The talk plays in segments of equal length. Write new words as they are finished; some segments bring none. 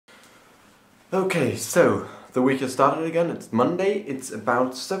Okay, so the week has started again. It's Monday. It's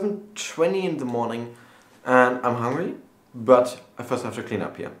about 7:20 in the morning, and I'm hungry. But I first have to clean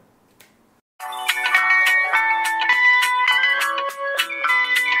up here.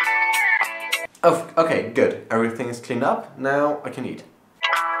 Oh, okay, good. Everything is cleaned up. Now I can eat.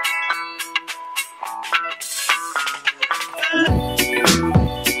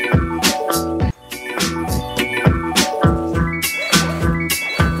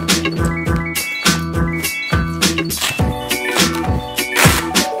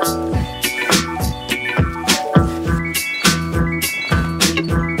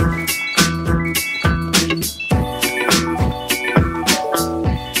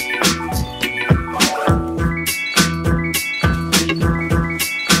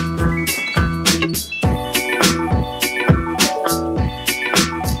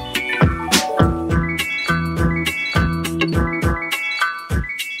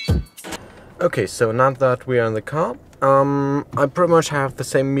 Okay, so now that we are in the car, I pretty much have the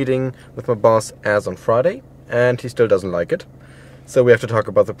same meeting with my boss as on Friday, and he still doesn't like it. So we have to talk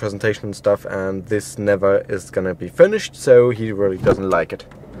about the presentation and stuff, and this never is gonna be finished, so he really doesn't like it.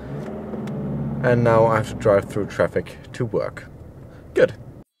 And now I have to drive through traffic to work. Good.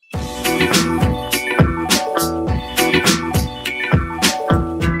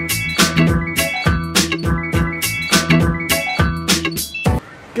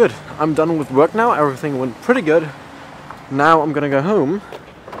 Good, I'm done with work now, everything went pretty good. Now I'm gonna go home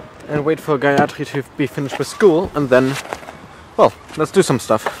and wait for Gayatri to be finished with school, and then, well, let's do some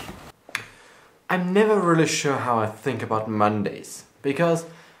stuff. I'm never really sure how I think about Mondays, because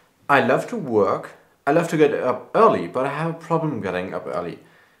I love to work, I love to get up early, but I have a problem getting up early.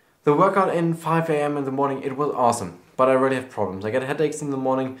 The workout in 5 AM in the morning, it was awesome, but I really have problems. I get headaches in the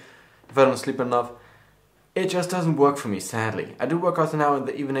morning if I don't sleep enough. It just doesn't work for me, sadly. I do workouts now in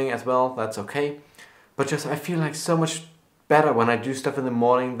the evening as well, that's okay. But just I feel like so much better when I do stuff in the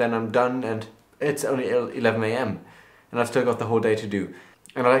morning, then I'm done and it's only 11 AM. And I've still got the whole day to do.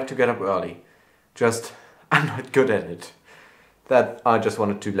 And I like to get up early. Just, I'm not good at it. That I just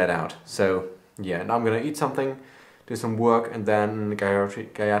wanted to let out. So, yeah, now I'm gonna eat something, do some work, and then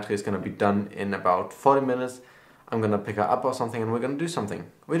Gayatri is gonna be done in about 40 minutes. I'm gonna pick her up or something and we're gonna do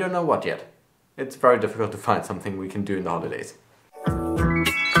something. We don't know what yet. It's very difficult to find something we can do in the holidays.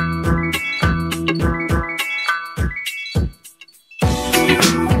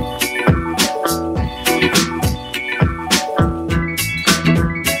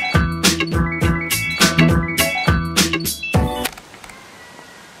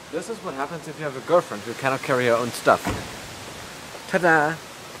 This is what happens if you have a girlfriend who cannot carry her own stuff. Ta-da!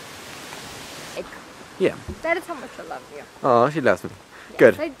 Yeah. That is how much I love you. Oh, she loves me. Yes,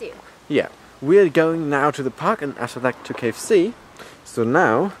 Good. I do. Yeah. We're going now to the park and after that to KFC. So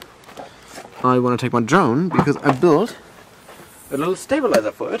now I want to take my drone because I built a little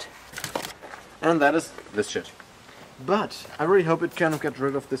stabilizer for it. And that is this shit. But I really hope it kind of gets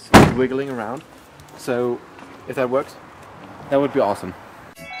rid of this wiggling around. So if that works, that would be awesome.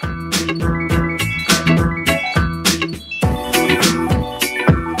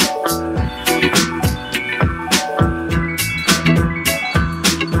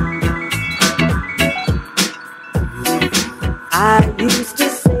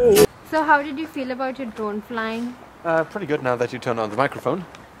 So how did you feel about your drone flying? Pretty good now that you turned on the microphone.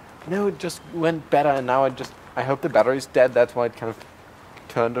 No, it just went better and now I hope the battery's dead, that's why it kind of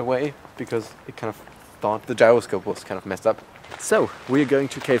turned away, because it kind of thought the gyroscope was kind of messed up. So, we're going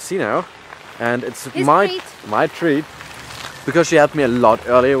to KFC now, and it's my treat, because she helped me a lot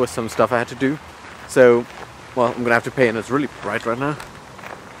earlier with some stuff I had to do. So, well, I'm gonna have to pay, and it's really bright right now.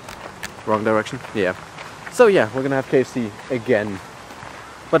 Wrong direction, yeah. So yeah, we're gonna have KFC again.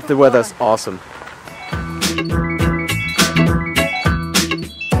 But the weather's awesome.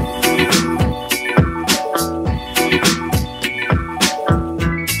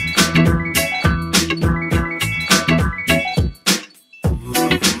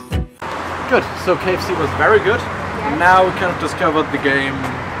 Good, so KFC was very good. Yes. Now we kind of discovered the game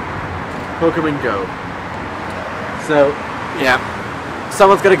Pokemon Go. So, yeah,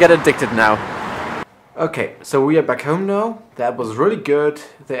 someone's gonna get addicted now. Okay, so we are back home now. That was really good.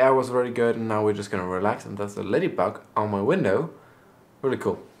 The air was really good, and now we're just gonna relax. And there's a ladybug on my window. Really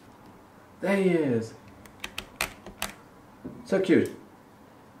cool. There he is. So cute.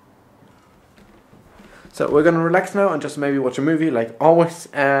 So we're gonna relax now and just maybe watch a movie like always.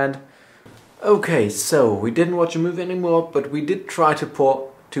 And okay, so we didn't watch a movie anymore, but we did try to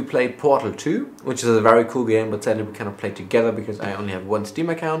play Portal 2, which is a very cool game, but sadly we cannot play together because I only have one Steam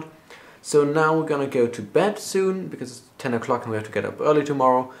account. So now we're gonna go to bed soon because it's 10 o'clock and we have to get up early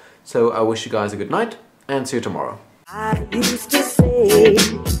tomorrow. So I wish you guys a good night and see you tomorrow. I used to say